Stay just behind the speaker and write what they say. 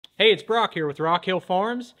Hey, it's Brock here with Rock Hill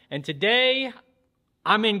Farms, and today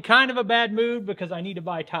I'm in kind of a bad mood because I need to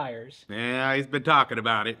buy tires. Yeah, he's been talking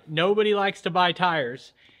about it. Nobody likes to buy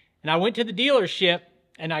tires. And I went to the dealership,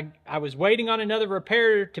 and I was waiting on another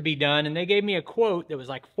repair to be done, and they gave me a quote that was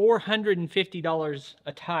like $450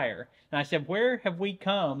 a tire. And I said, where have we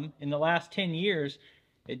come in the last 10 years?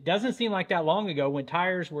 It doesn't seem like that long ago when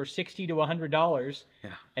tires were $60 to $100.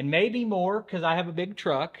 Yeah. And maybe more because I have a big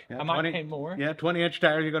truck. Yeah, I might pay more. Yeah, 20-inch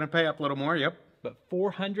tires, you're going to pay up a little more, yep. But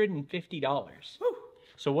 $450. Woo.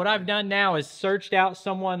 So what I've done now is searched out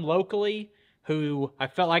someone locally who I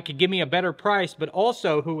felt like could give me a better price, but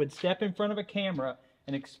also who would step in front of a camera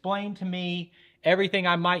and explain to me everything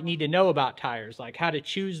I might need to know about tires, like how to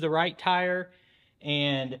choose the right tire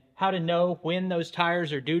and how to know when those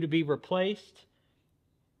tires are due to be replaced,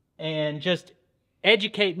 and just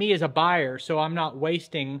educate me as a buyer so I'm not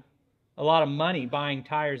wasting a lot of money buying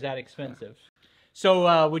tires that expensive.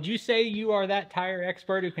 So would you say you are that tire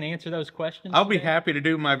expert who can answer those questions? I'll be happy to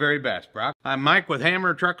do my very best, Brock. I'm Mike with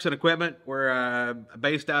Hammer Trucks and Equipment. We're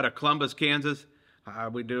based out of Columbus, Kansas.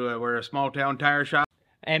 We're a small town tire shop.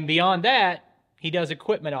 And beyond that, he does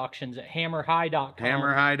equipment auctions at hammerhigh.com.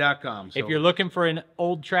 Hammerhigh.com. So if you're looking for an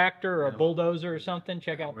old tractor or a bulldozer or something,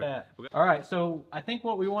 check out that. All right, so I think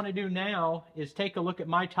what we want to do now is take a look at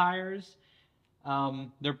my tires.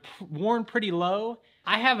 They're worn pretty low.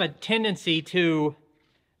 I have a tendency to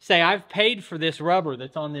say I've paid for this rubber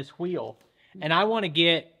that's on this wheel, and I want to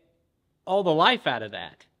get all the life out of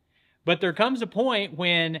that. But there comes a point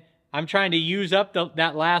when I'm trying to use up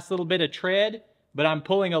that last little bit of tread, but I'm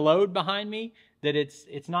pulling a load behind me, that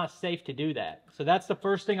it's not safe to do that. So that's the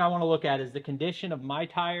first thing I want to look at, is the condition of my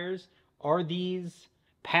tires. Are these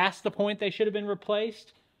past the point they should have been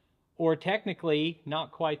replaced, or technically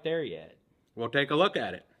not quite there yet? We'll take a look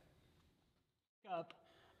at it.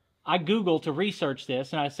 I Google to research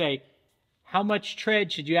this, and I say, how much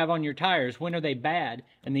tread should you have on your tires? When are they bad?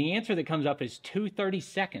 And the answer that comes up is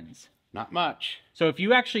 2/32. Not much. So if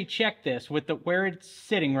you actually check this with where it's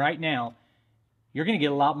sitting right now, you're going to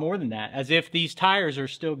get a lot more than that, as if these tires are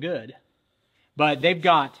still good. But they've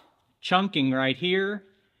got chunking right here.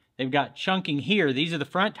 They've got chunking here. These are the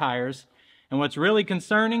front tires. And what's really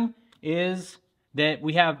concerning is that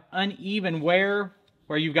we have uneven wear,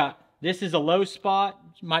 where you've got, this is a low spot,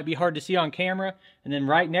 might be hard to see on camera, and then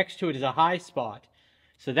right next to it is a high spot.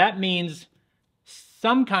 So that means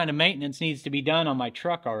some kind of maintenance needs to be done on my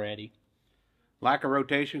truck already. Lack of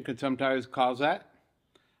rotation can sometimes cause that.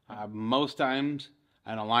 Most times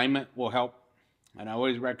an alignment will help, and I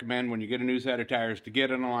always recommend when you get a new set of tires to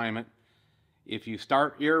get an alignment. If you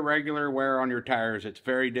start irregular wear on your tires, it's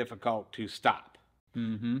very difficult to stop.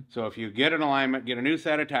 So if you get an alignment, get a new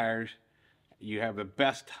set of tires, you have the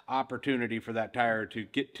best opportunity for that tire to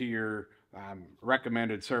get to your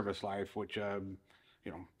recommended service life, which,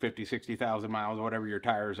 50, 60,000 miles, whatever your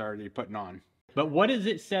tires are that you're putting on. But what does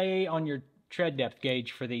it say on your tread depth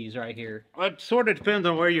gauge for these right here? Well, it sort of depends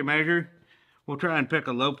on where you measure. We'll try and pick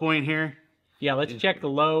a low point here. Yeah, let's check the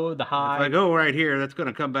low, the high. If I go right here, that's going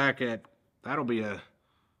to come back at, that'll be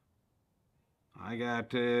I got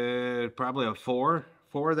probably a 4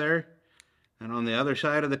 there. And on the other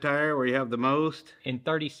side of the tire where you have the most. In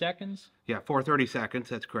 30 seconds? Yeah, 4/32,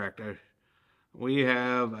 that's correct. We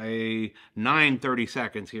have a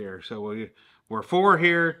 9/32 here. So we're 4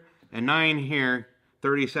 here and 9 here,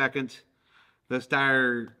 30 seconds. This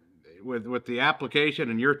tire, with the application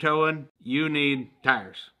and your towing, you need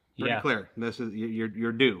tires. Pretty clear. This is,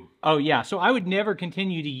 you're due. Oh yeah, so I would never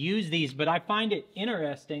continue to use these, but I find it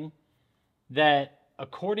interesting that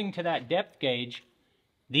according to that depth gauge,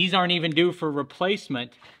 these aren't even due for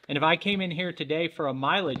replacement. And if I came in here today for a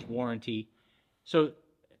mileage warranty, so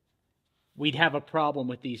we'd have a problem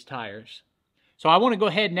with these tires. So I want to go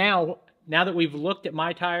ahead now that we've looked at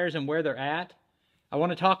my tires and where they're at, I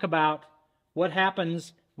want to talk about what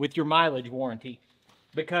happens with your mileage warranty.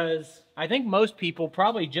 Because I think most people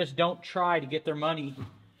probably just don't try to get their money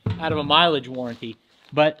out of a mileage warranty.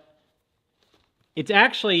 But it's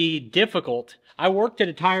actually difficult. I worked at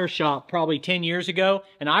a tire shop probably 10 years ago,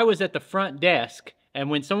 and I was at the front desk. And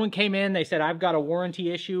when someone came in, they said, I've got a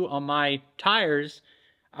warranty issue on my tires.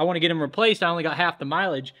 I want to get them replaced. I only got half the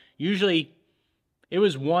mileage. Usually, it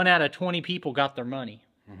was 1 out of 20 people got their money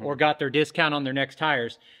or got their discount on their next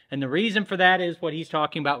tires. And the reason for that is what he's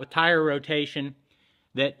talking about with tire rotation,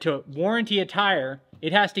 that to warranty a tire,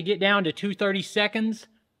 it has to get down to 2/32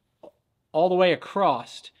 all the way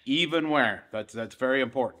across. Even wear. That's very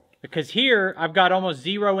important. Because here, I've got almost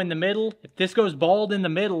 0 in the middle. If this goes bald in the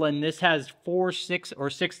middle and this has 4, 6, or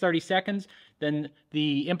 6/32, then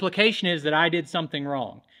the implication is that I did something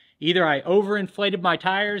wrong. Either I overinflated my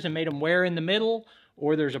tires and made them wear in the middle,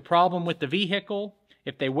 or there's a problem with the vehicle.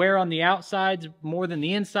 If they wear on the outsides more than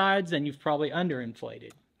the insides, then you've probably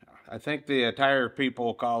underinflated. I think the tire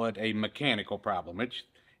people call it a mechanical problem.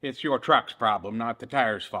 It's your truck's problem, not the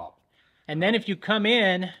tire's fault. And then if you come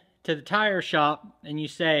in to the tire shop and you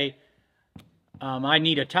say, I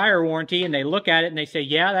need a tire warranty, and they look at it and they say,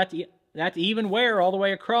 yeah, that's even wear all the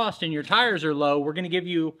way across and your tires are low, we're going to give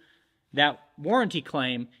you that warranty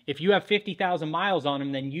claim. If you have 50,000 miles on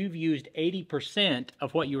them, then you've used 80%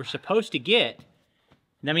 of what you were supposed to get.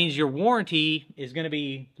 That means your warranty is going to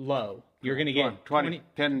be low. You're going to get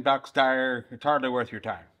 $10 tire. It's hardly worth your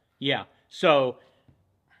time. Yeah. So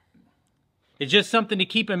it's just something to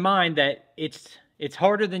keep in mind that it's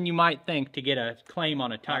harder than you might think to get a claim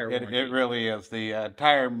on a tire warranty. It really is. The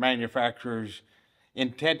tire manufacturers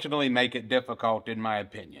intentionally make it difficult, in my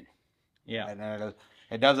opinion. Yeah. And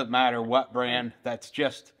it doesn't matter what brand. That's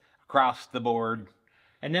just across the board.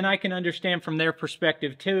 And then I can understand from their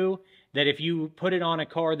perspective too, that if you put it on a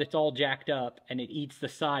car that's all jacked up and it eats the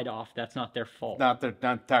side off, that's not their fault. Not the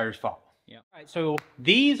tire's fault. Yeah. All right, so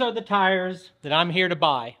these are the tires that I'm here to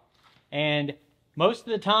buy. And most of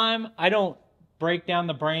the time, I don't break down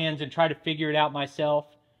the brands and try to figure it out myself.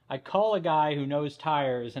 I call a guy who knows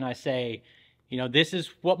tires and I say, you know, this is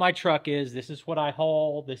what my truck is. This is what I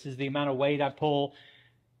haul. This is the amount of weight I pull.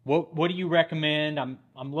 What do you recommend? I'm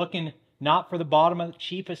looking not for the bottom of the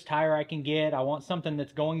cheapest tire I can get. I want something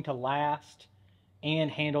that's going to last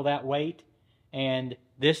and handle that weight. And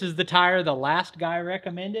this is the tire the last guy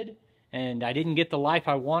recommended. And I didn't get the life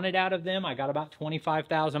I wanted out of them. I got about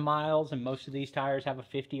 25,000 miles, and most of these tires have a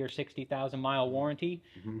 50 or 60,000 mile warranty.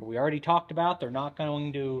 But we already talked about they're not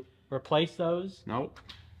going to replace those. Nope.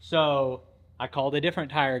 So I called a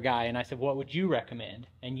different tire guy and I said, what would you recommend?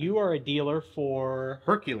 And you are a dealer for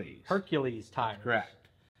Hercules tires. Correct.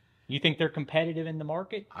 You think they're competitive in the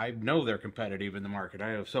market? I know they're competitive in the market. I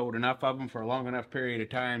have sold enough of them for a long enough period of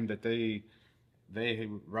time that they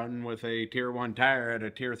run with a tier 1 tire at a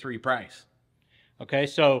tier 3 price. Okay,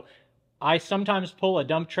 so I sometimes pull a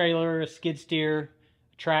dump trailer, a skid steer,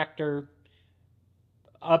 a tractor,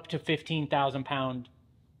 up to 15,000 pound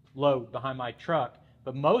load behind my truck.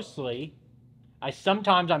 But mostly,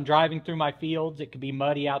 sometimes I'm driving through my fields. It could be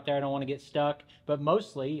muddy out there. I don't want to get stuck. But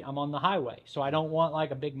mostly, I'm on the highway. So I don't want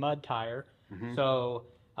like a big mud tire. So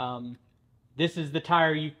this is the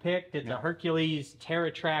tire you picked. It's a Hercules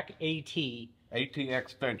TerraTrack AT.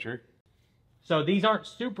 ATX Venture. So these aren't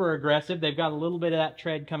super aggressive. They've got a little bit of that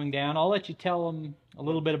tread coming down. I'll let you tell them a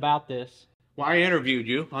little bit about this. Well, I interviewed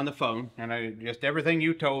you on the phone, and just everything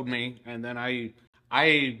you told me, and then I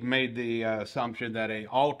made the assumption that a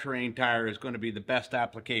all-terrain tire is going to be the best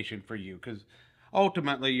application for you, because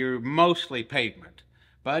ultimately you're mostly pavement,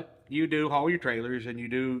 but you do haul your trailers and you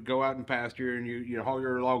do go out in pasture and you haul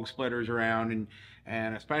your log splitters around,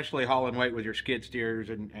 and especially hauling weight with your skid steers,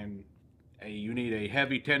 and you need a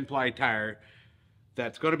heavy 10-ply tire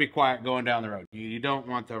that's going to be quiet going down the road. You don't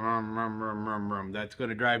want the rum, rum, rum, rum, rum. That's going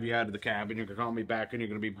to drive you out of the cab, and you're going to call me back and you're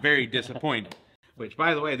going to be very disappointed. Which,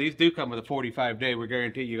 by the way, these do come with a 45-day, we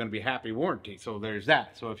guarantee you're going to be happy warranty. So there's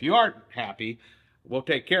that. So if you aren't happy, we'll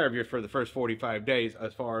take care of you for the first 45 days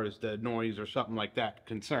as far as the noise or something like that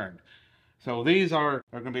concerned. So these are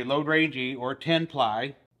going to be load range E or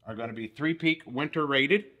 10-ply, are going to be 3-peak winter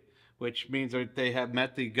rated, which means that they have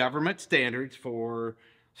met the government standards for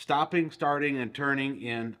stopping, starting, and turning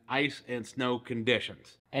in ice and snow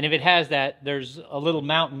conditions. And if it has that, there's a little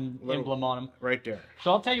mountain emblem on them. Right there.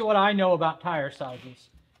 So I'll tell you what I know about tire sizes.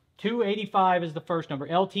 285 is the first number.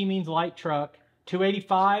 LT means light truck.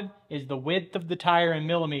 285 is the width of the tire in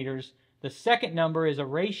millimeters. The second number is a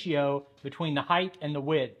ratio between the height and the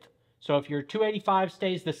width. So if your 285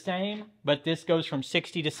 stays the same, but this goes from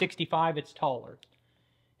 60 to 65, it's taller.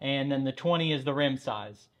 And then the 20 is the rim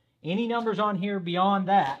size. Any numbers on here beyond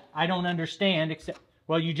that, I don't understand, except,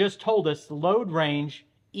 well, you just told us the load range,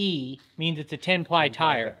 E, means it's a 10-ply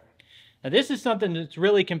tire. Now, this is something that's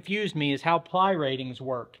really confused me, is how ply ratings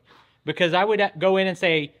work. Because I would go in and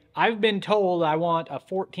say, I've been told I want a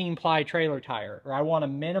 14-ply trailer tire, or I want a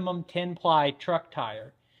minimum 10-ply truck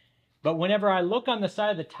tire. But whenever I look on the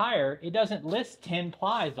side of the tire, it doesn't list 10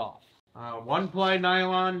 plies off. 1-ply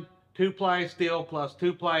nylon, 2-ply steel plus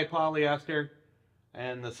 2-ply polyester,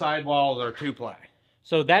 and the sidewalls are 2-ply.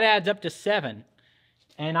 So that adds up to 7.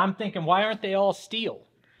 And I'm thinking, why aren't they all steel?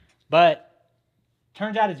 But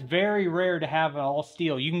turns out it's very rare to have all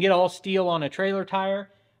steel. You can get all steel on a trailer tire,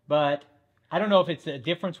 but I don't know if it's a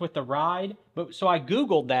difference with the ride. But so I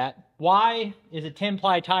Googled that. Why is a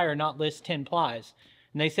 10-ply tire not list 10 plies?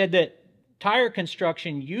 And they said that tire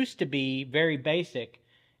construction used to be very basic.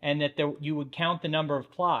 and that you would count the number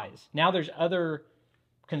of plies. Now there's other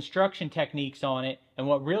construction techniques on it, and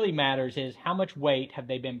what really matters is how much weight have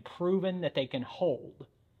they been proven that they can hold.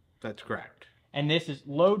 That's correct. And this is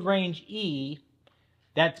load range E.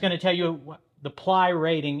 That's going to tell you the ply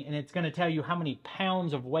rating, and it's going to tell you how many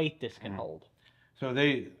pounds of weight this can hold. So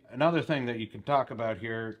another thing that you can talk about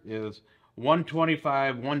here is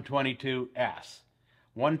 125, 122S.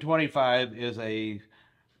 125 is a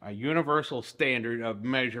universal standard of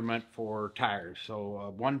measurement for tires.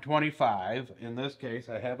 So 125, in this case,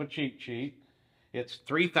 I have a cheat sheet. It's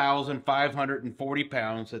 3,540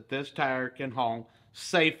 pounds that this tire can haul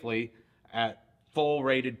safely at full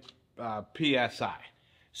rated PSI.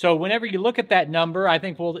 So whenever you look at that number, I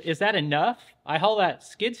think, well, is that enough? I haul that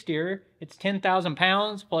skid steer, it's 10,000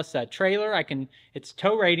 pounds plus that trailer. Its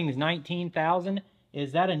tow rating is 19,000.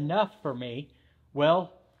 Is that enough for me?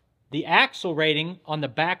 Well, the axle rating on the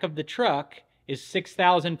back of the truck is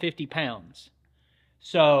 6,050 pounds.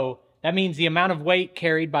 So that means the amount of weight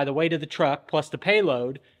carried by the weight of the truck plus the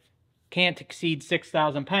payload can't exceed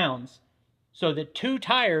 6,000 pounds. So the 2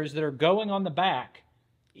 tires that are going on the back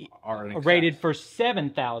are rated for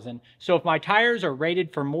 7,000. So if my tires are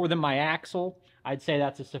rated for more than my axle, I'd say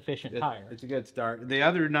that's a sufficient tire. It's a good start. The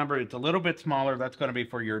other number, it's a little bit smaller. That's going to be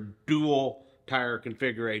for your dual tire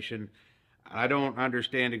configuration. I don't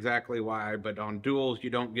understand exactly why, but on duals, you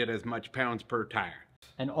don't get as much pounds per tire.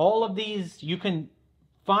 And all of these, you can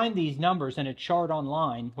find these numbers in a chart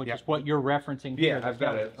online, which is what you're referencing here. Yeah,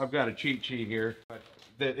 I've got a cheat sheet here, but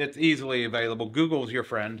it's easily available. Google's your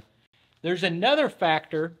friend. There's another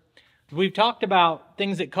factor. We've talked about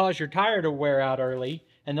things that cause your tire to wear out early,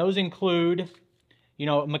 and those include,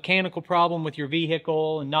 a mechanical problem with your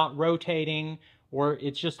vehicle and not rotating, or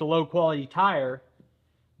it's just a low quality tire.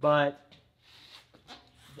 But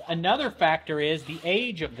another factor is the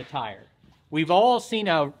age of the tire. We've all seen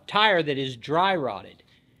a tire that is dry rotted.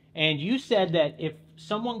 And you said that if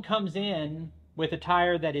someone comes in with a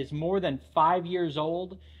tire that is more than 5 years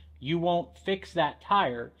old, you won't fix that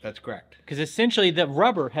tire. That's correct. Because essentially the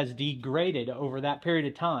rubber has degraded over that period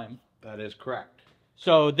of time. That is correct.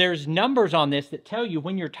 So there's numbers on this that tell you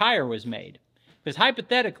when your tire was made. Because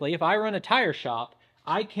hypothetically, if I run a tire shop,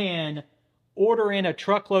 I can order in a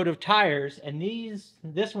truckload of tires, and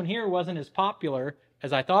this one here wasn't as popular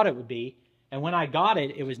as I thought it would be. And when I got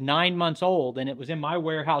it, it was 9 months old, and it was in my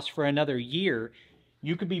warehouse for another year.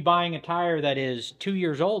 You could be buying a tire that is 2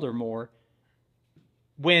 years old or more,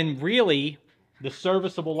 when really the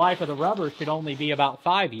serviceable life of the rubber should only be about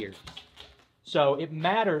 5 years. So it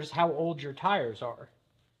matters how old your tires are.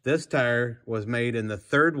 This tire was made in the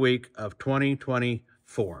 3rd week of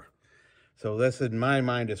 2024. So this, in my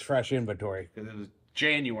mind, is fresh inventory, because it was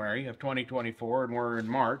January of 2024 and we're in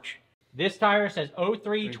March. This tire says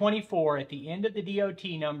 0324 at the end of the DOT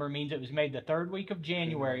number, means it was made the 3rd week of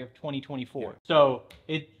January of 2024. Yeah. So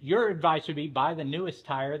your advice would be buy the newest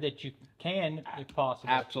tire that you can, if possible.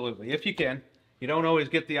 Absolutely, if you can. You don't always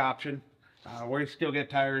get the option. We still get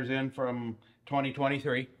tires in from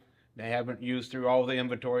 2023. They haven't used through all the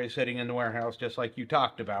inventory sitting in the warehouse, just like you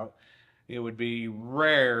talked about. It would be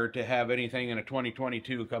rare to have anything in a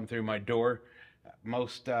 2022 come through my door.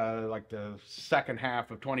 Most like the second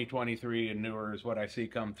half of 2023 and newer is what I see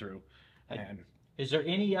come through. And is there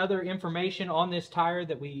any other information on this tire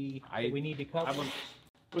that we need to cover?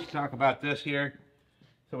 Let's talk about this here.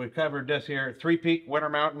 So we've covered this here, 3-peak winter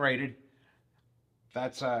mountain rated.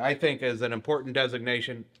 That's I think is an important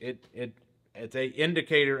designation. It's a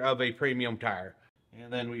indicator of a premium tire.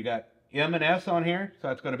 And then we got M&S on here, so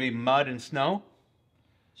that's going to be mud and snow.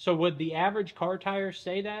 So would the average car tire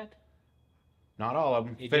say that? Not all of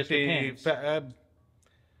them. It just depends.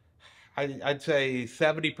 I'd say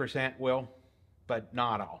 70% will, but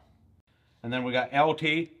not all. And then we got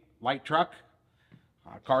LT, light truck.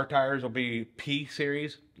 Car tires will be P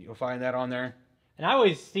series. You'll find that on there. And I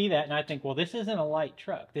always see that and I think, well, this isn't a light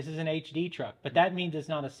truck. This is an HD truck. But that means it's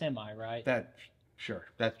not a semi, right? Sure.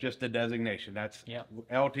 That's just the designation. That's yep.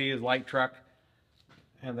 LT is light truck.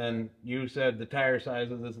 And then you said the tire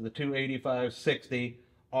sizes. This is the 285/60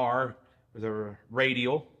 R. The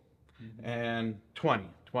radial, and 20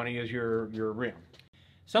 is your rim.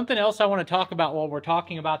 Something else I want to talk about while we're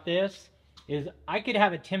talking about this is I could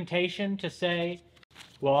have a temptation to say,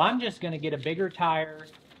 well, I'm just going to get a bigger tire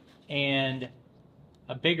and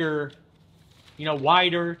a bigger,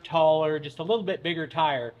 wider, taller, just a little bit bigger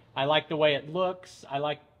tire. I like the way it looks.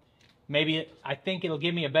 I think it'll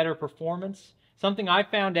give me a better performance. Something I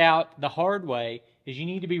found out the hard way is you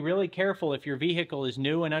need to be really careful if your vehicle is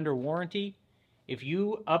new and under warranty. If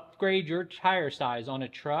you upgrade your tire size on a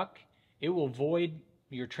truck, it will void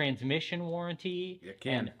your transmission warranty It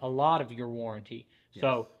can. and a lot of your warranty. Yes.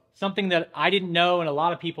 So something that I didn't know and a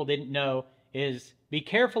lot of people didn't know is be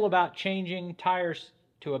careful about changing tires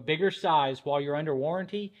to a bigger size while you're under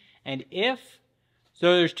warranty. And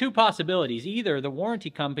so there's two possibilities. Either the warranty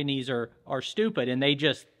companies are stupid and they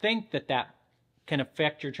just think that can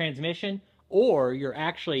affect your transmission, or you're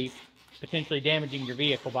actually potentially damaging your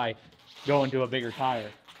vehicle by going to a bigger tire.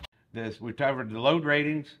 We covered the load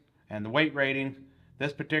ratings and the weight ratings.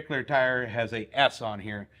 This particular tire has a S on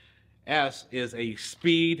here. S is a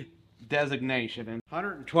speed designation, and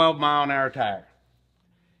 112 mile an hour tire.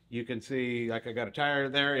 You can see, like, I got a tire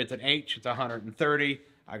there, it's an H, it's 130.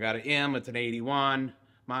 I got an M, it's an 81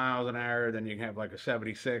 miles an hour. Then you can have like a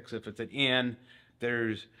 76 if it's an N.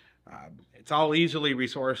 It's all easily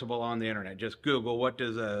resourceable on the internet. Just Google what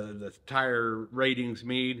does the tire ratings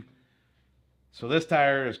mean. So this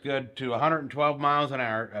tire is good to 112 miles an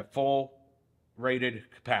hour at full rated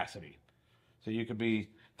capacity. So you could be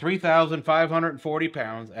 3,540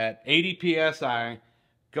 pounds at 80 PSI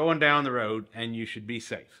going down the road and you should be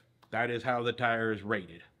safe. That is how the tire is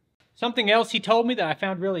rated. Something else he told me that I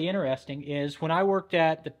found really interesting is when I worked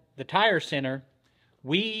at the tire center,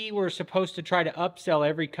 we were supposed to try to upsell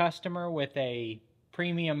every customer with a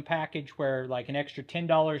premium package where, like, an extra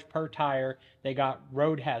 $10 per tire, they got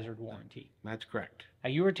road hazard warranty. That's correct. Now,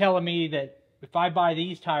 you were telling me that if I buy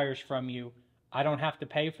these tires from you, I don't have to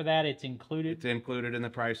pay for that. It's included? It's included in the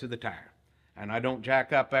price of the tire. And I don't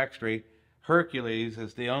jack up extra. Hercules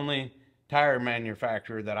is the only tire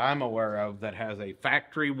manufacturer that I'm aware of that has a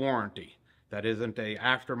factory warranty. That isn't a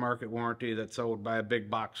aftermarket warranty that's sold by a big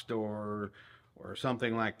box store or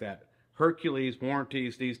something like that. Hercules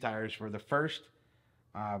warranties these tires for the first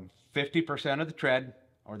 50% of the tread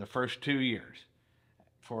or the first 2 years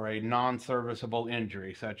for a non-serviceable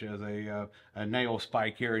injury, such as a nail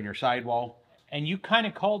spike here in your sidewall. And you kind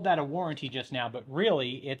of called that a warranty just now, but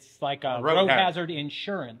really it's like a road hazard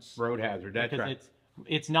insurance. Road hazard, that's right. Because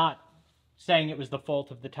it's not saying it was the fault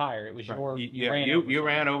of the tire. It was right. you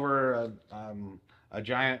ran over a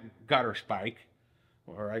giant gutter spike,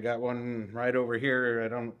 or I got one right over here. I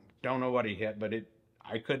don't know what he hit, but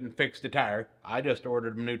I couldn't fix the tire. I just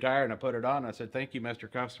ordered a new tire and I put it on. I said, "Thank you,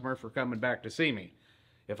 Mr. Customer, for coming back to see me."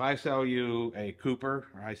 If I sell you a Cooper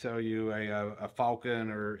or I sell you a Falcon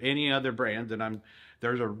or any other brand, and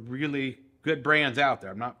there's a really good brands out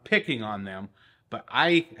there. I'm not picking on them, but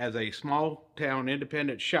I, as a small town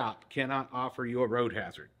independent shop, cannot offer you a road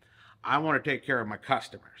hazard. I want to take care of my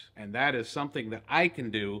customers, and that is something that I can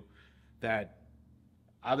do that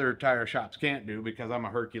other tire shops can't do because I'm a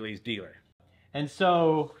Hercules dealer. And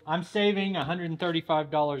so I'm saving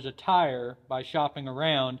 $135 a tire by shopping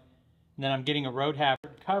around, and then I'm getting a road hazard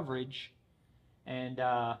coverage, and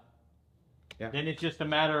then it's just a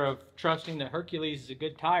matter of trusting that Hercules is a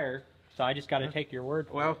good tire. So I just got to take your word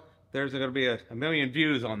for it. Well, there's going to be a million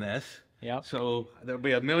views on this. Yep. So there'll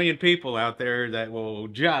be a million people out there that will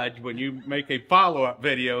judge when you make a follow-up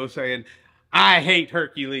video saying, "I hate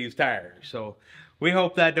Hercules tires." So we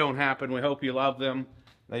hope that don't happen. We hope you love them.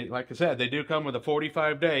 Like I said, they do come with a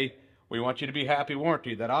 45-day. We want you to be happy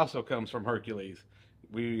warranty. That also comes from Hercules.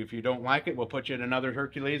 If you don't like it, we'll put you in another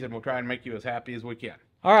Hercules and we'll try and make you as happy as we can.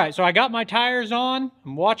 All right, so I got my tires on.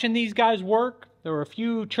 I'm watching these guys work. There were a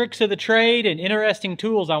few tricks of the trade and interesting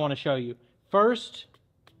tools I want to show you. First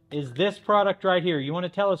is this product right here. You want to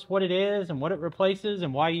tell us what it is and what it replaces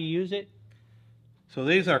and why you use it? So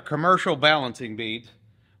these are commercial balancing beads.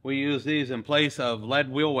 We use these in place of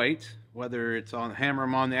lead wheel weights, whether it's hammer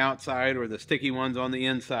them on the outside or the sticky ones on the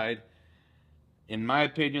inside. In my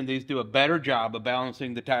opinion, these do a better job of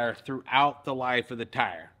balancing the tire throughout the life of the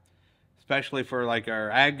tire. Especially for like our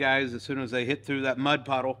ag guys, as soon as they hit through that mud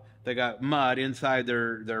puddle, they got mud inside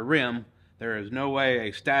their rim. There is no way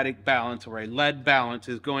a static balance or a lead balance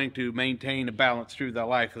is going to maintain a balance through the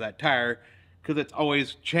life of that tire because it's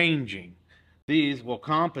always changing. These will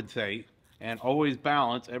compensate and always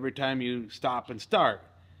balance every time you stop and start.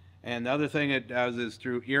 And the other thing it does is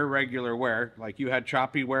through irregular wear, like you had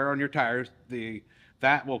choppy wear on your tires,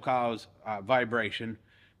 that will cause vibration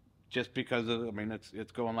just because of,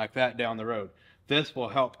 it's going like that down the road. This will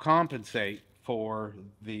help compensate for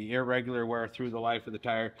the irregular wear through the life of the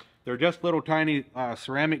tire. They're just little tiny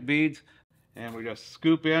ceramic beads, and we just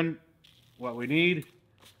scoop in what we need.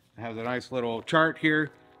 It has a nice little chart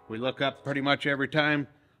here. We look up pretty much every time.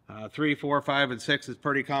 3, 4, 5, and 6 is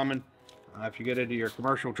pretty common. If you get into your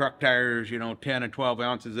commercial truck tires, 10 and 12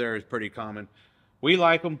 ounces there is pretty common. We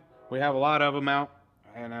like them. We have a lot of them out,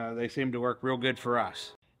 and they seem to work real good for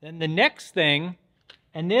us. Then the next thing,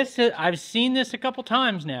 and this I've seen this a couple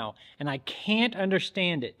times now, and I can't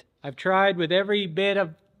understand it. I've tried with every bit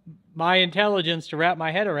of my intelligence to wrap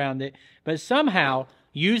my head around it, but somehow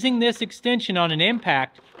using this extension on an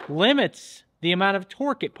impact limits the amount of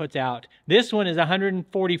torque it puts out. This one is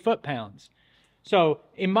 140 foot-pounds. So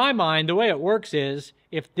in my mind, the way it works is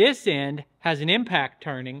if this end has an impact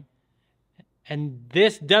turning and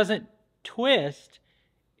this doesn't twist,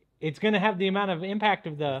 it's going to have the amount of impact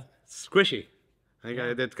of the... Squishy. I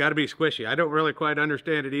think it's got to be squishy. I don't really quite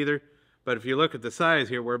understand it either, but if you look at the size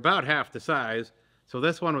here, we're about half the size. So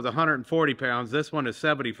this one was 140 pounds. This one is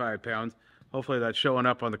 75 pounds. Hopefully that's showing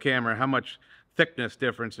up on the camera how much thickness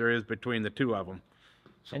difference there is between the two of them.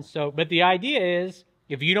 But the idea is,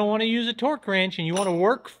 if you don't want to use a torque wrench and you want to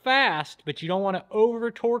work fast, but you don't want to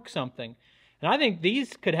over torque something, and I think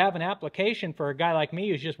these could have an application for a guy like me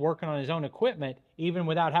who's just working on his own equipment, even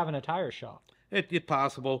without having a tire shop. It's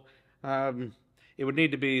possible. It would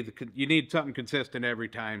need to be, you need something consistent every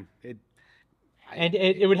time. And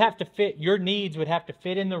it would have to fit, your needs would have to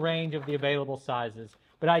fit in the range of the available sizes.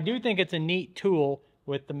 But I do think it's a neat tool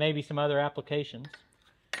with maybe some other applications.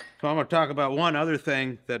 So I'm going to talk about one other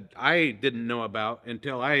thing that I didn't know about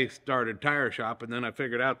until I started tire shop, and then I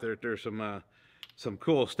figured out that there's some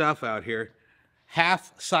cool stuff out here.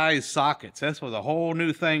 Half-size sockets. This was a whole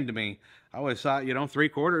new thing to me. I always thought, you know,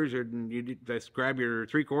 3/4, you just grab your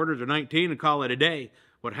 3/4 or 19 and call it a day.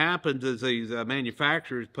 What happens is these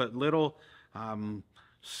manufacturers put little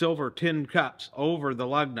silver tin cups over the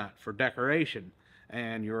lug nut for decoration,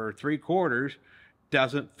 and your 3/4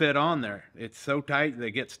 doesn't fit on there. It's so tight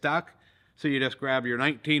they get stuck. So you just grab your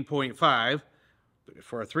 19.5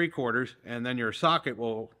 for a 3/4, and then your socket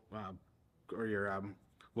will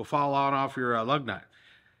fall on off your lug nut.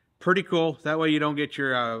 Pretty cool. That way you don't get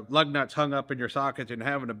your lug nuts hung up in your sockets and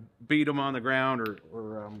having to beat them on the ground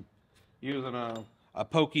or using a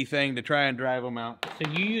pokey thing to try and drive them out. So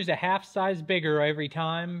you use a half size bigger every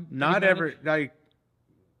time? Not every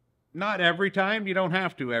time. You don't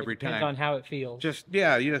have to every time. Depends on how it feels.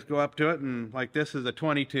 Yeah, you just go up to it, and like this is a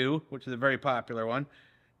 22, which is a very popular one.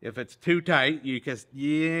 If it's too tight, you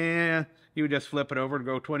would just flip it over and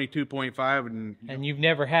go 22.5. And you've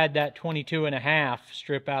never had that 22.5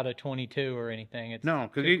 strip out of 22 or anything? No,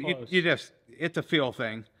 because it's a feel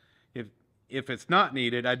thing. If it's not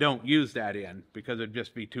needed, I don't use that in because it'd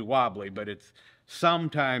just be too wobbly. But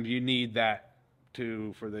sometimes you need that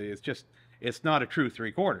it's not a true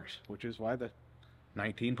 3/4, which is why the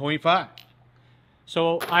 19.5.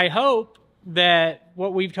 So I hope that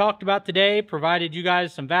what we've talked about today provided you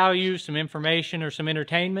guys some value, some information, or some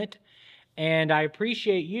entertainment. And I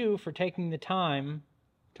appreciate you for taking the time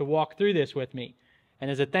to walk through this with me. And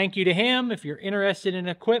as a thank you to him, if you're interested in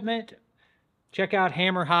equipment, check out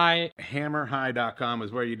Hammer High. HammerHigh.com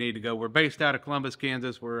is where you need to go. We're based out of Columbus,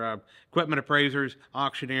 Kansas. We're equipment appraisers,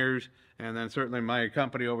 auctioneers, and then certainly my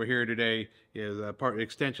company over here today is a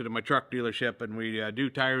extension of my truck dealership, and we do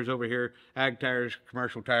tires over here, ag tires,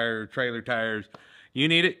 commercial tires, trailer tires. You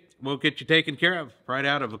need it, we'll get you taken care of right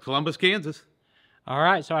out of Columbus, Kansas. All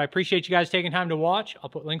right, so I appreciate you guys taking time to watch. I'll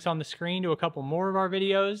put links on the screen to a couple more of our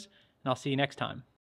videos, and I'll see you next time.